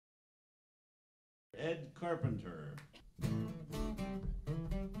Ed Carpenter.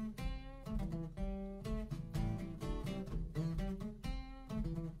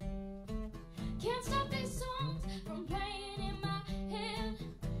 Can't stop these songs from playing in my head.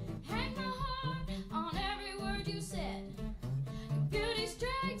 Hang my heart on every word you said. Your beauty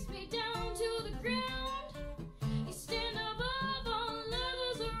strikes me down to the ground. You stand above all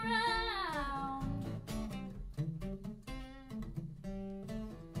others around.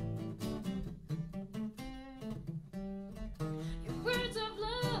 Your words of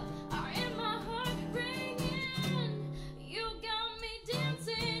love are in my heart ringing. You got me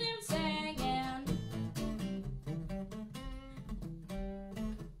dancing and singing.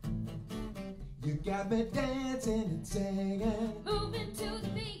 You got me dancing and singing. Moving to the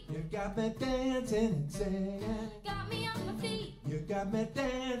beat. You got me dancing and singing. Got me on my feet. You got me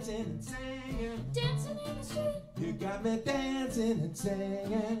dancing and singing. Dancing in the street. You got me dancing and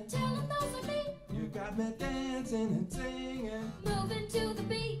singing. Telling those I meet. You got me dancing and singing. Moving to the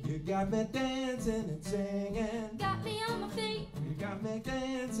beat. You got me dancing and singing. Got me on my feet. You got me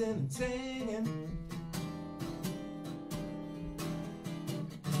dancing and singing.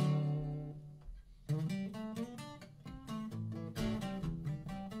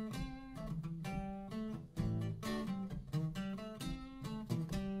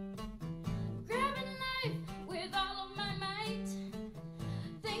 Grabbing a knife with all of my might.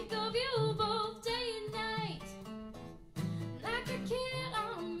 Think of you both day and night. Like a kid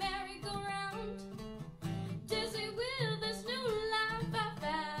on a merry-go-round. Dizzy with this new life I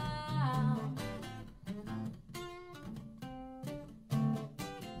found.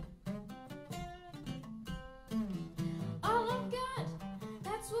 All I've got,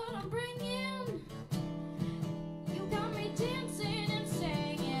 that's what I'm bringing. You got me dancing and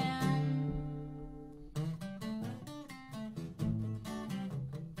singing.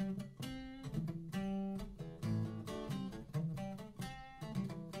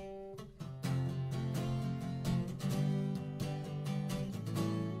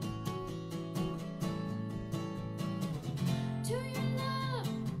 To your love,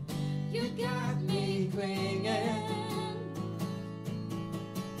 you got me clinging.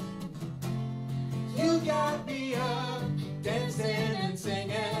 You got me up, dancing and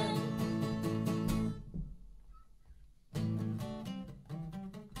singing.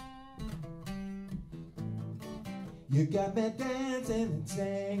 You got me dancing and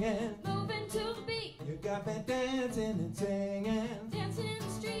singing. Moving to the beat. You got me dancing and singing. Dancing in the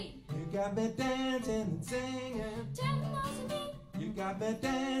street. You got me dancing and singing. Telling those I meet. You got me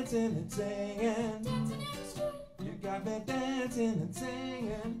dancing and singing. Dancing in the street. You got me dancing and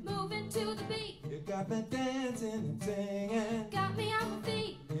singing. Moving to the beat. You got me dancing and singing. Got me on my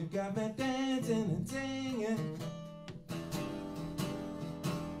feet. You got me dancing and singing.